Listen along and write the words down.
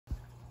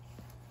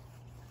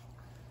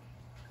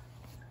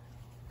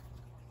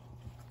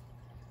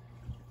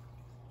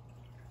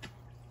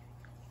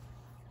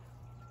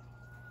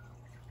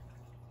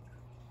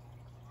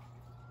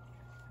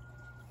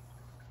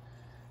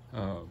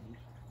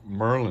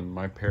Merlin,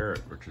 my parrot,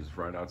 which is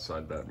right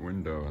outside that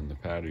window in the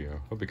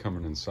patio. He'll be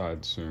coming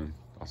inside soon.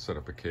 I'll set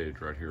up a cage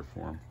right here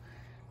for him.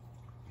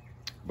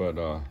 But,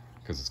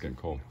 because it's getting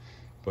cold.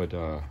 But,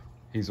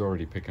 he's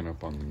already picking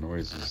up on the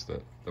noises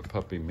that the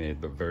puppy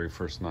made the very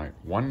first night.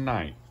 One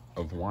night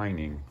of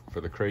whining for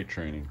the crate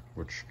training,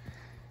 which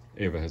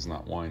Ava has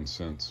not whined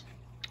since.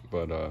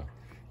 But,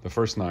 the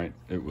first night,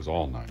 it was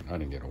all night. I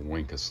didn't get a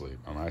wink of sleep.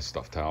 I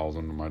stuffed towels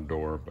under my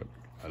door, but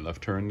I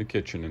left her in the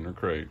kitchen in her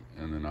crate,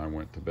 and then I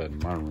went to bed in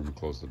my room and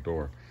closed the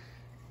door.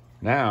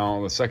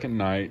 Now, the second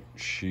night,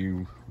 she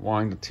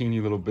whined a teeny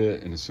little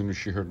bit, and as soon as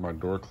she heard my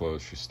door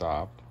close, she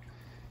stopped.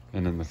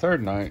 And then the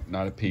third night,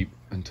 not a peep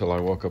until I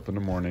woke up in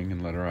the morning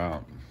and let her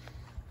out.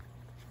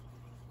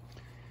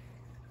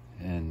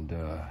 And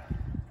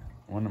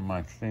one of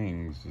my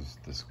things is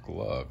this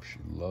glove. She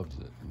loves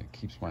it, and it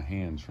keeps my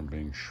hands from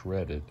being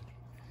shredded.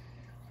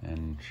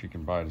 And she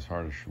can bite as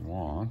hard as she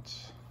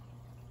wants.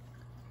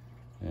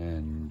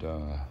 And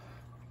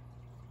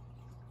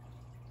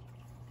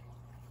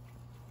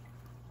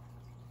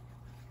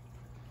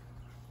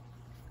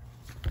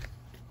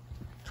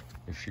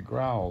if she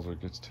growls or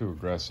gets too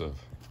aggressive,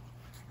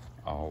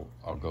 I'll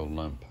go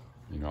limp.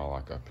 You know,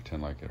 like I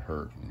pretend like it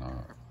hurt. And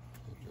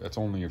that's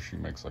only if she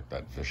makes like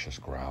that vicious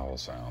growl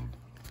sound,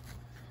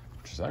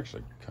 which is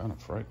actually kind of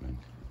frightening,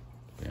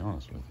 to be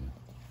honest with you.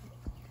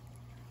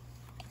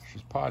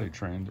 She's potty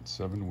trained at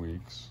 7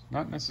 weeks.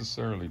 Not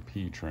necessarily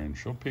pee trained.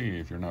 She'll pee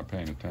if you're not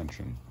paying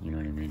attention. You know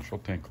what I mean? She'll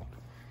tinkle.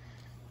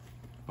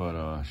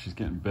 But she's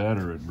getting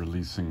better at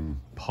releasing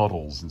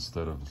puddles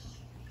instead of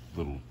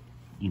little,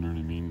 you know what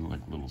I mean? Like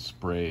little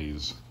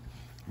sprays,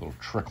 little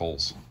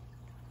trickles.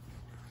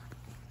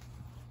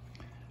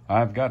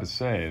 I've got to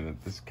say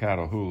that this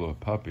Catahoula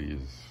puppy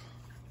is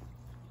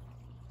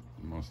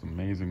the most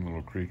amazing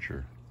little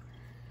creature.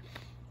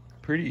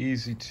 Pretty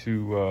easy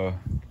to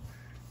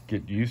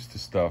get used to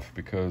stuff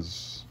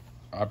because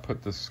I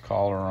put this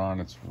collar on.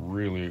 It's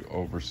really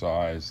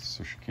oversized,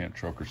 so she can't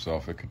choke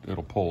herself.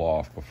 It'll pull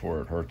off before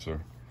it hurts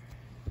her,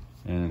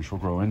 and she'll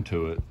grow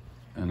into it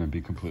and then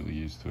be completely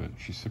used to it.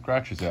 She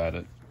scratches at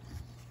it.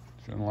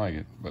 She doesn't like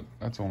it, but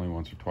that's only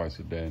once or twice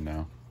a day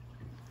now.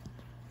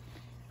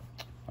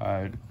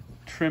 I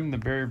trimmed the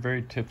very,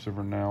 very tips of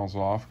her nails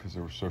off because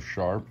they were so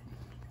sharp.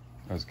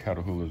 As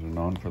Catahoulas are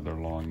known for their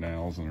long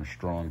nails and their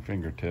strong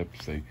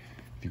fingertips, if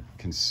you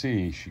can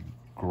see, she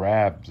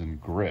grabs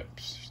and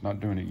grips. She's not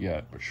doing it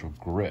yet, but she'll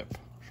grip.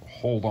 She'll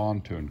hold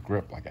on to and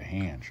grip like a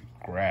hand. She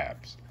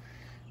grabs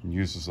and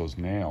uses those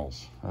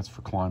nails. That's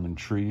for climbing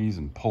trees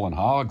and pulling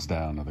hogs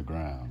down to the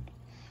ground.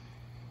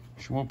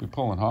 She won't be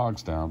pulling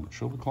hogs down, but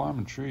she'll be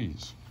climbing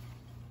trees.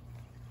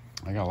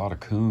 I got a lot of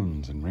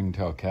coons and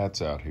ringtail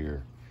cats out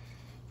here.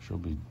 She'll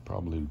be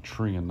probably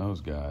treeing those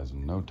guys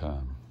in no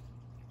time.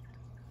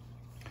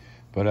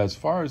 But as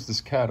far as this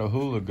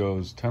Catahoula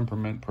goes,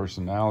 temperament,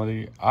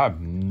 personality,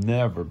 I've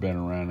never been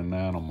around an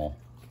animal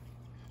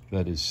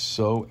that is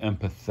so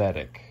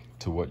empathetic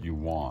to what you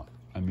want.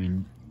 I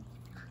mean,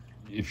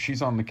 if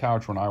she's on the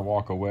couch when I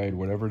walk away,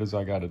 whatever it is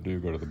I got to do,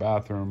 go to the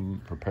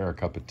bathroom, prepare a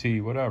cup of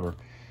tea, whatever,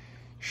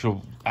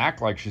 she'll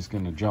act like she's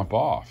going to jump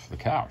off the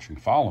couch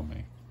and follow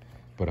me.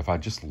 But if I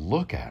just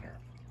look at her,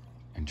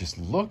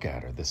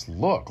 this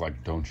look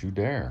like, don't you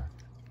dare,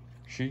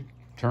 she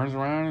turns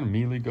around and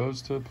immediately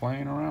goes to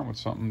playing around with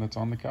something that's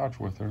on the couch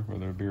with her,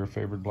 whether it be her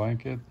favorite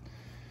blanket,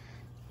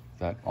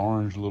 that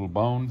orange little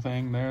bone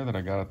thing there that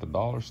I got at the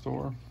dollar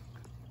store,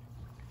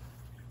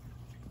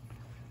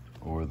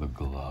 or the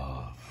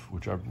glove,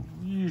 which I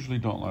usually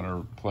don't let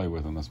her play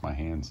with unless my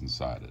hand's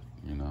inside it,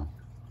 you know.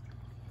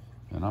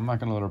 And I'm not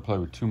going to let her play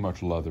with too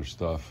much leather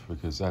stuff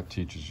because that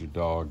teaches your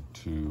dog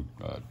to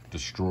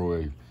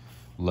destroy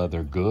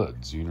leather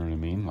goods, you know what I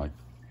mean? Like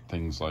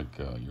things like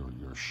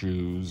your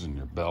shoes and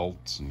your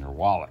belts and your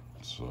wallet.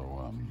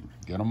 So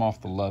get them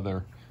off the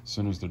leather as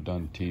soon as they're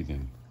done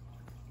teething.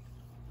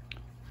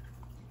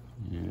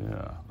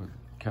 Yeah, but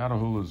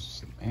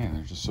Catahoulas, man,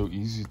 they're just so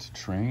easy to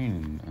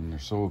train, and they're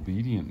so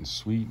obedient and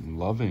sweet and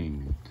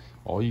loving.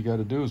 All you got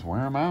to do is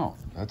wear them out.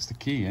 That's the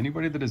key.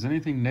 Anybody that has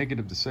anything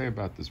negative to say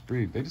about this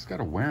breed, they just got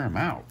to wear them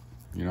out.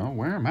 You know,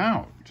 wear them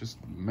out. Just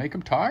make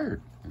them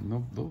tired,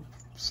 and they'll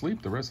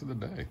sleep the rest of the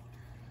day.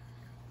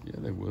 Yeah,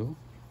 they will.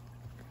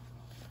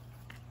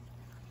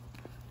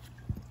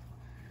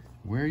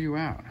 Wear you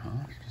out,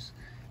 huh? Just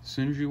as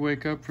soon as you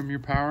wake up from your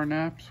power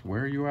naps,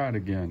 wear you out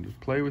again. Just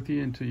play with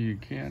you until you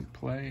can't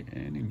play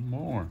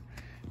anymore.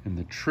 And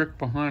the trick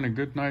behind a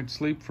good night's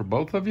sleep for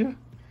both of you,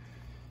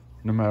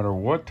 no matter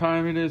what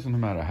time it is and no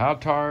matter how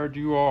tired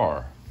you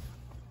are,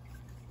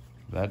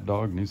 that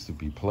dog needs to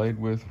be played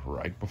with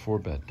right before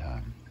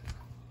bedtime.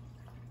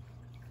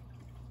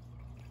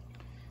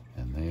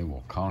 And they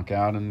will conk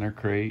out in their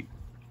crate.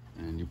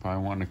 And you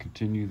probably want to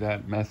continue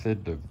that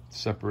method of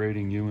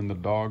separating you and the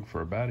dog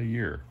for about a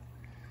year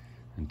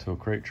until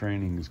crate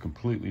training is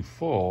completely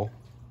full,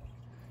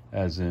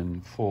 as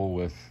in full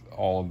with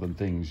all of the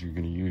things you're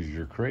going to use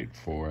your crate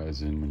for,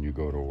 as in when you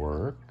go to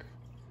work,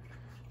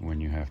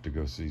 when you have to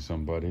go see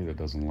somebody that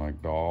doesn't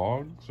like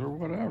dogs or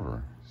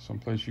whatever.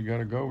 someplace you got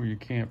to go where you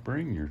can't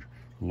bring your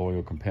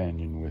loyal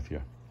companion with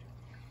you.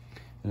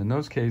 And in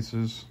those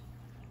cases,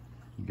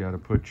 you got to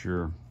put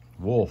your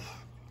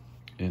wolf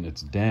in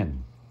its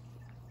den.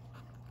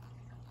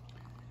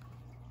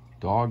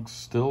 Dogs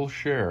still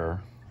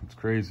share, it's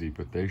crazy,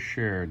 but they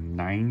share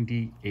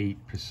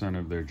 98%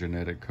 of their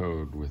genetic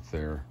code with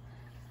their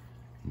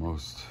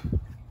most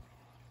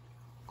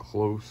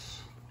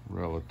close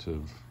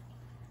relative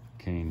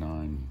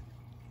canine,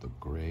 the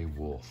gray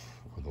wolf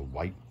or the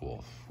white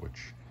wolf,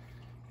 which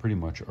pretty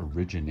much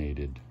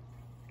originated.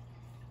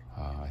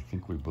 I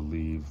think we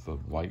believe the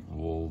white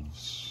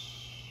wolves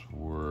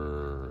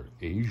were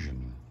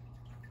Asian.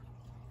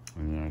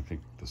 And then I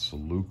think the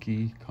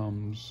Saluki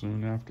comes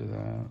soon after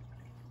that.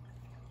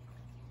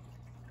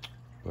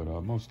 But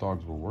most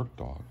dogs were work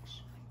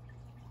dogs.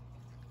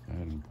 They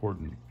had an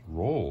important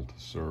role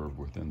to serve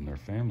within their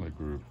family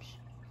groups.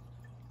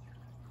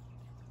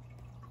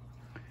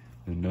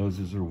 Their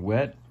noses are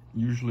wet,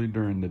 usually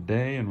during the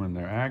day and when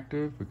they're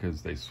active,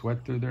 because they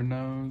sweat through their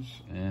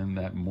nose, and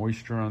that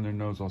moisture on their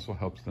nose also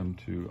helps them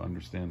to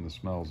understand the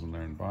smells in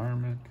their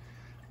environment.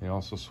 They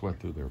also sweat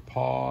through their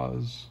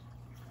paws.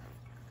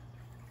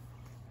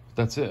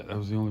 That's it. That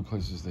was the only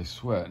places they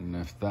sweat. And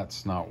if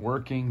that's not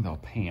working, they'll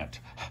pant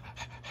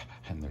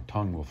and their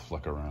tongue will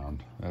flick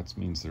around. That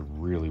means they're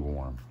really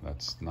warm.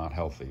 That's not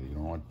healthy. You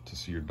don't want to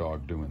see your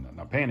dog doing that.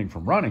 Now, panting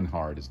from running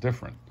hard is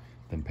different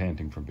than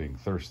panting from being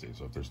thirsty.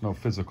 So if there's no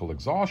physical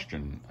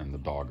exhaustion and the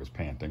dog is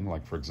panting,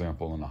 like for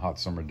example, on a hot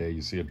summer day,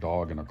 you see a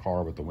dog in a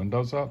car with the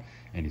windows up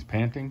and he's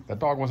panting, that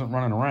dog wasn't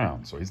running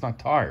around. So he's not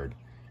tired.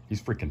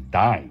 He's freaking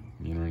dying.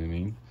 You know what I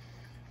mean?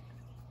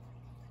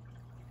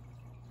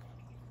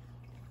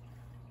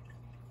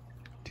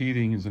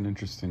 Teething is an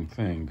interesting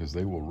thing because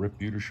they will rip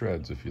you to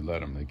shreds if you let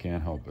them. They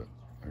can't help it.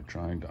 They're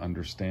trying to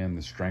understand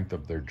the strength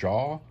of their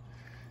jaw,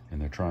 and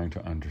they're trying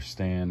to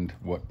understand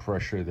what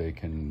pressure they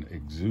can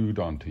exude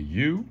onto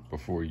you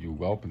before you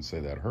whelp and say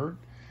that hurt,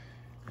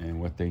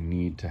 and what they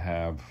need to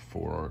have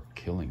for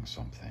killing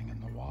something in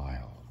the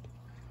wild.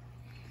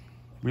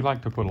 We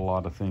like to put a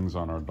lot of things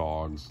on our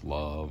dogs,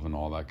 love and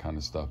all that kind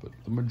of stuff, but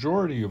the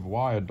majority of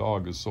why a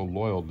dog is so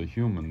loyal to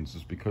humans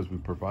is because we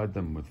provide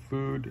them with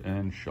food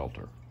and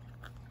shelter.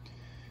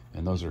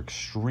 And those are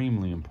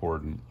extremely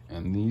important.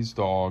 And these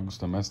dogs,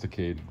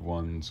 domesticated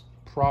ones,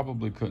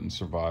 probably couldn't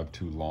survive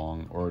too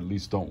long, or at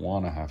least don't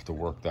want to have to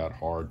work that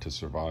hard to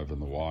survive in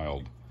the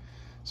wild.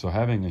 So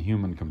having a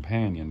human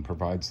companion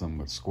provides them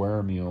with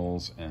square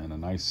meals and a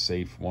nice,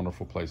 safe,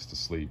 wonderful place to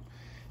sleep.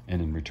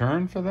 And in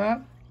return for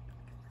that,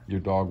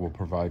 your dog will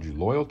provide you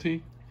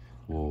loyalty,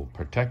 will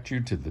protect you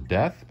to the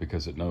death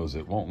because it knows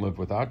it won't live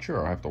without you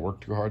or have to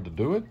work too hard to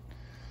do it.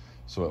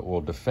 So it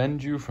will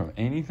defend you from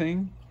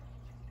anything,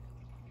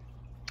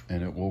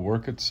 and it will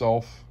work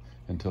itself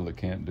until it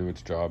can't do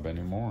its job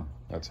anymore.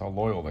 That's how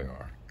loyal they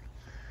are.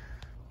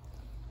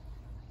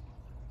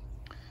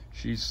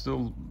 She's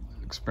still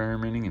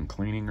experimenting and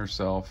cleaning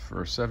herself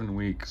for 7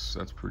 weeks.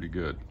 That's pretty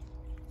good.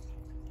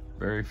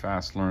 Very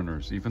fast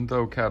learners. Even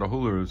though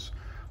Catahoulas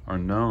are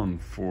known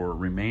for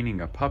remaining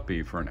a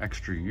puppy for an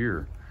extra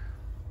year.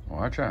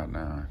 Watch out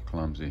now,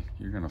 clumsy.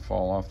 You're going to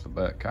fall off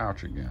the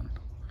couch again.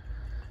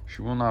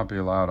 She will not be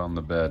allowed on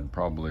the bed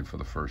probably for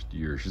the first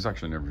year. She's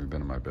actually never even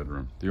been in my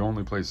bedroom. The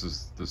only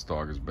places this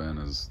dog has been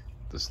is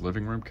this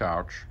living room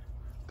couch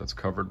that's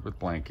covered with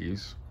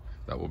blankies.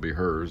 That will be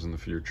hers in the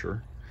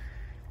future.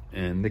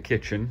 And the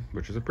kitchen,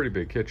 which is a pretty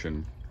big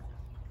kitchen.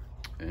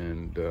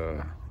 And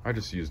I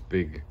just used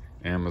big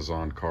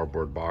Amazon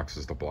cardboard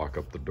boxes to block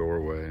up the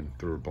doorway and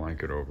threw a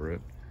blanket over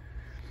it.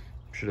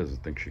 She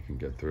doesn't think she can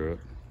get through it.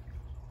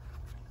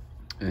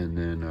 And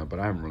then, but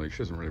she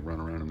doesn't really run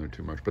around in there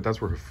too much, but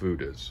that's where her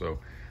food is. So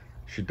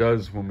she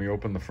does, when we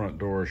open the front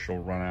door, she'll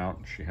run out.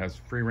 She has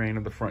free reign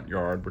of the front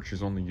yard, but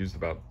she's only used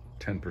about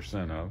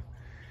 10% of,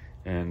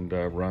 and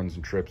runs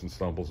and trips and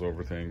stumbles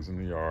over things in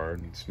the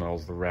yard and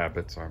smells the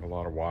rabbits. I have a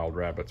lot of wild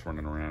rabbits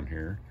running around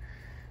here.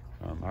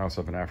 I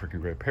also have an African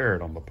gray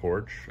parrot on the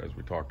porch, as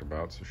we talked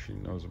about, so she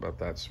knows about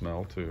that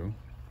smell too.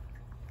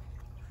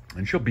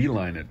 And she'll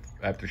beeline it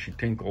after she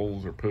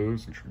tinkles or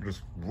poos, and she'll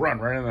just run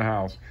right in the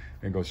house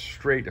and go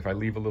straight. If I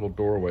leave a little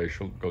doorway,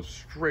 she'll go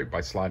straight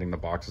by sliding the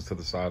boxes to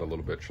the side a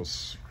little bit. She'll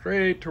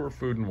straight to her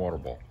food and water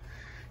bowl.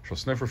 She'll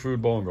sniff her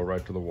food bowl and go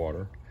right to the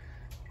water.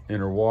 In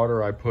her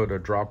water, I put a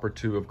drop or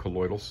two of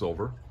colloidal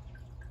silver.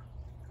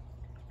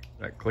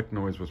 That click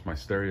noise was my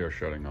stereo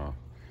shutting off.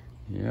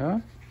 Yeah?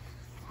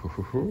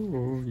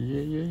 Ooh,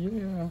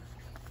 yeah.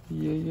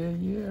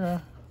 Yeah.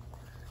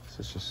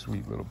 Such a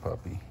sweet little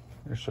puppy.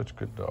 They're such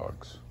good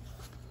dogs.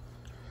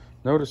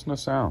 Notice no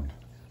sound.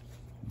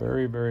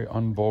 Very, very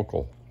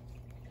unvocal.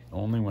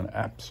 Only when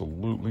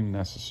absolutely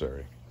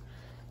necessary.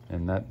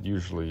 And that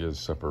usually is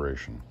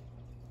separation.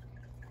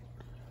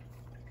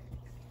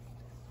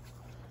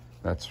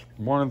 That's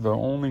one of the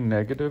only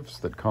negatives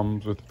that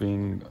comes with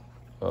being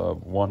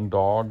one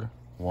dog,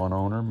 one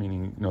owner,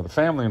 meaning, the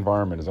family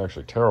environment is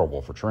actually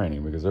terrible for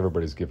training because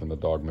everybody's giving the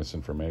dog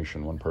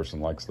misinformation. One person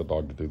likes the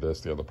dog to do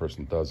this, the other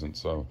person doesn't.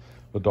 So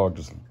the dog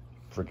just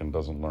freaking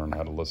doesn't learn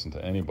how to listen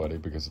to anybody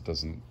because it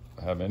doesn't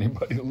have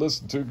anybody to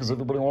listen to because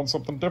everybody wants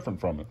something different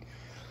from it.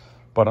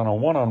 But on a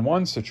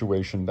one-on-one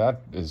situation,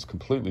 that is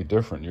completely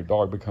different. Your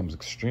dog becomes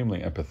extremely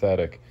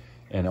empathetic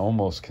and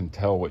almost can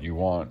tell what you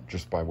want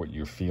just by what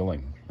you're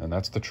feeling. And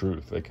that's the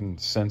truth. They can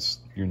sense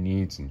your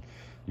needs, and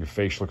your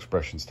facial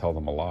expressions tell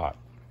them a lot.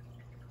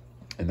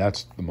 And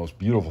that's the most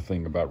beautiful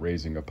thing about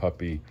raising a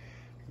puppy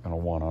on a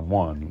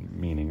one-on-one,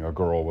 meaning a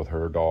girl with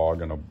her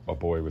dog and a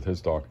boy with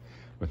his dog,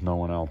 with no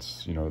one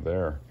else,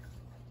 there.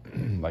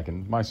 Like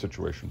in my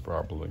situation,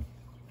 probably.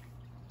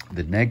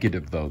 The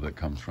negative, though, that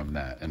comes from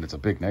that, and it's a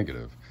big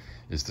negative,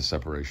 is the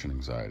separation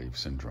anxiety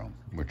syndrome,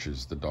 which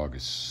is the dog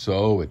is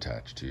so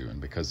attached to you,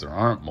 and because there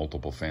aren't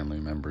multiple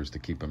family members to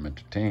keep them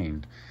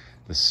entertained,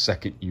 the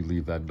second you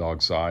leave that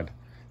dog's side,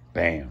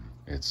 bam,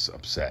 it's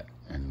upset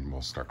and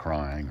will start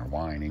crying or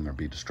whining or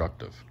be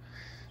destructive.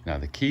 Now,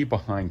 the key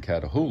behind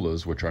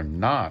Catahoulas, which are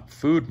not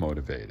food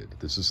motivated,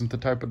 this isn't the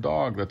type of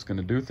dog that's going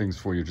to do things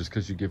for you just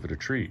because you give it a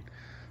treat.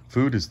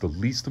 Food is the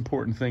least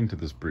important thing to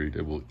this breed.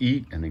 It will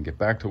eat and then get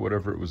back to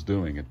whatever it was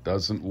doing. It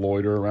doesn't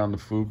loiter around the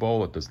food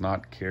bowl. It does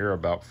not care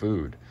about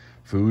food.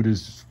 Food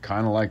is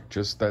kind of like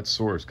just that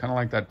source, kind of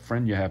like that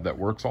friend you have that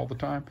works all the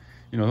time.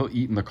 He'll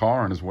eat in the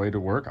car on his way to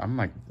work. I'm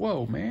like,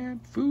 whoa, man,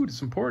 food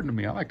is important to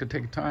me. I like to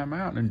take time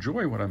out and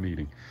enjoy what I'm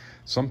eating.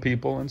 Some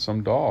people and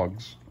some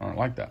dogs aren't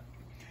like that.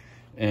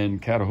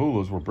 And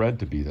Catahoulas were bred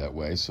to be that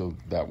way, so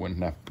that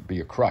wouldn't have to be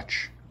a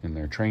crutch in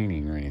their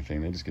training or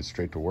anything. They just get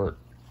straight to work.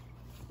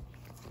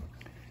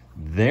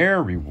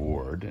 Their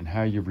reward and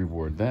how you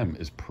reward them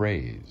is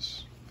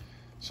praise.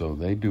 So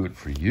they do it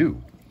for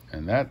you.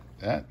 And that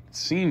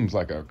seems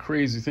like a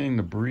crazy thing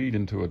to breed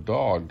into a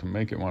dog to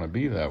make it want to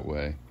be that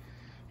way.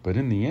 But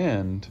in the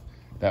end,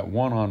 that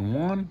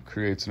one-on-one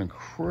creates an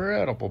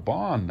incredible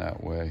bond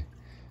that way.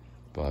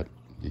 But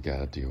you got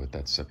to deal with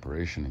that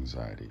separation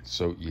anxiety.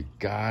 So you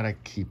got to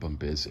keep them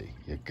busy.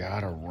 You got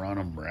to run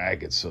them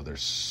ragged so they're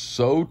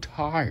so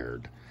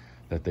tired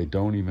that they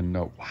don't even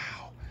know,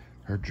 wow,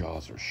 her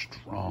jaws are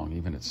strong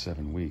even at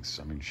 7 weeks.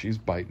 I mean, she's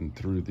biting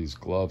through these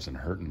gloves and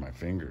hurting my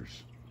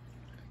fingers.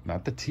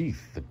 Not the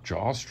teeth, the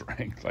jaw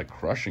strength, like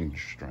crushing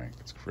strength.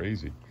 It's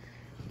crazy.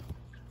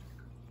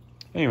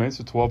 Anyway, it's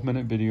a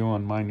 12-minute video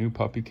on my new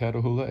puppy,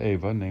 Catahoula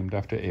Ava, named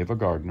after Ava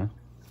Gardner.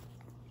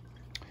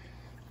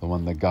 The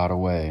one that got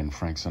away in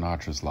Frank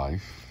Sinatra's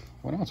life.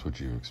 What else would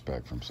you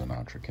expect from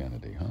Sinatra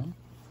Kennedy, huh?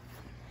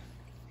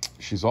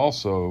 She's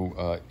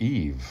also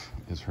Eve,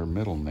 is her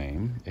middle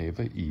name.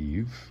 Ava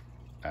Eve,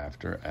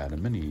 after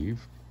Adam and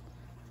Eve.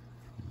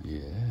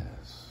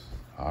 Yes.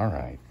 All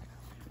right.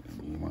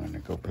 You want to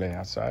go play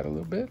outside a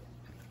little bit?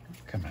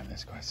 Come on,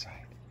 let's go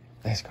outside.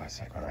 Let's go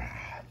outside.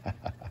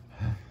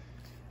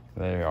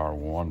 They are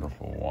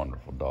wonderful,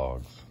 wonderful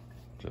dogs.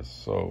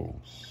 Just so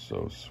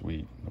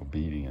sweet and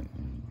obedient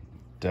and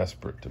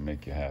desperate to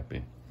make you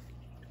happy.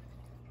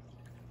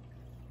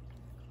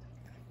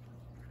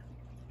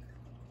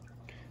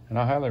 And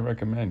I highly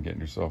recommend getting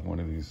yourself one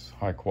of these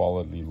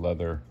high-quality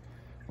leather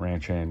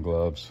ranch hand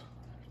gloves,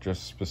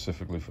 just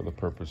specifically for the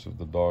purpose of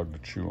the dog to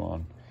chew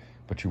on.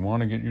 But you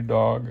want to get your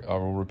dog, I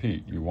will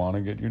repeat, you want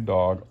to get your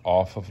dog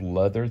off of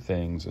leather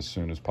things as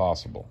soon as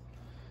possible.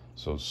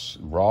 So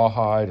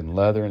rawhide and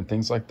leather and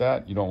things like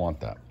that, you don't want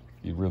that.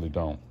 You really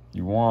don't.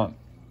 You want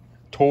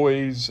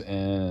toys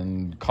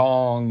and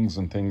Kongs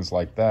and things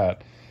like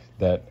that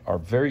that are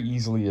very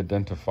easily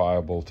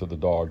identifiable to the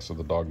dog, so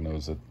the dog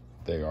knows that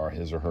they are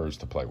his or hers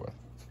to play with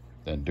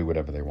and do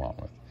whatever they want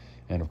with.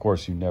 And of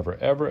course, you never,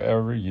 ever,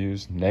 ever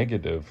use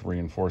negative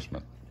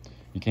reinforcement.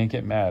 You can't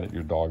get mad at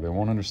your dog. They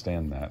won't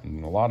understand that.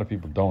 And a lot of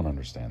people don't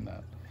understand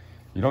that.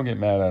 You don't get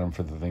mad at them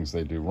for the things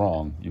they do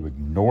wrong. You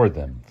ignore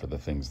them for the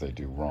things they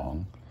do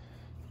wrong.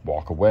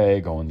 Walk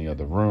away, go in the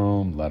other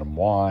room, let them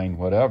whine,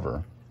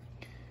 whatever.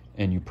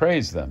 And you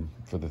praise them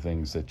for the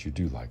things that you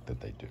do like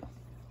that they do.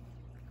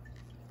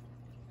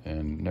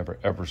 And never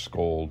ever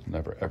scold,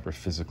 never ever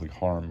physically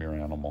harm your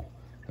animal.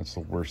 That's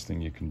the worst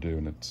thing you can do,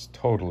 and it's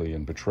totally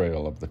in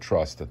betrayal of the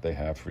trust that they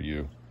have for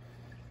you.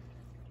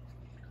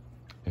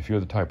 If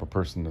you're the type of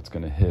person that's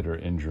going to hit or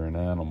injure an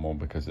animal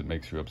because it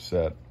makes you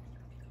upset,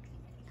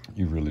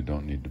 you really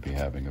don't need to be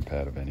having a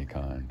pet of any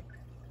kind.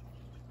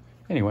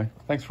 Anyway,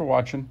 thanks for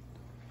watching.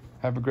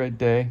 Have a great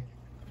day.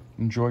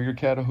 Enjoy your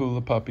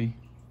Catahoula puppy,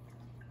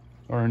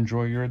 or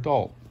enjoy your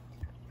adult.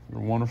 They're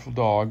wonderful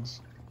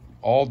dogs.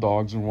 All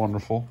dogs are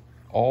wonderful.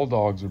 All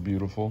dogs are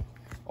beautiful.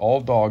 All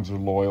dogs are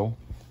loyal.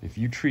 If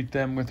you treat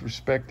them with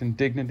respect and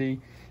dignity,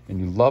 and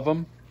you love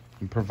them,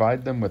 and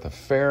provide them with a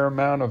fair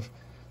amount of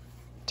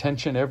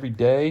attention every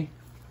day,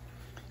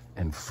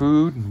 and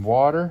food and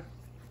water,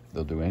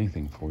 they'll do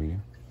anything for you.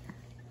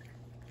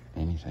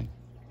 Anything.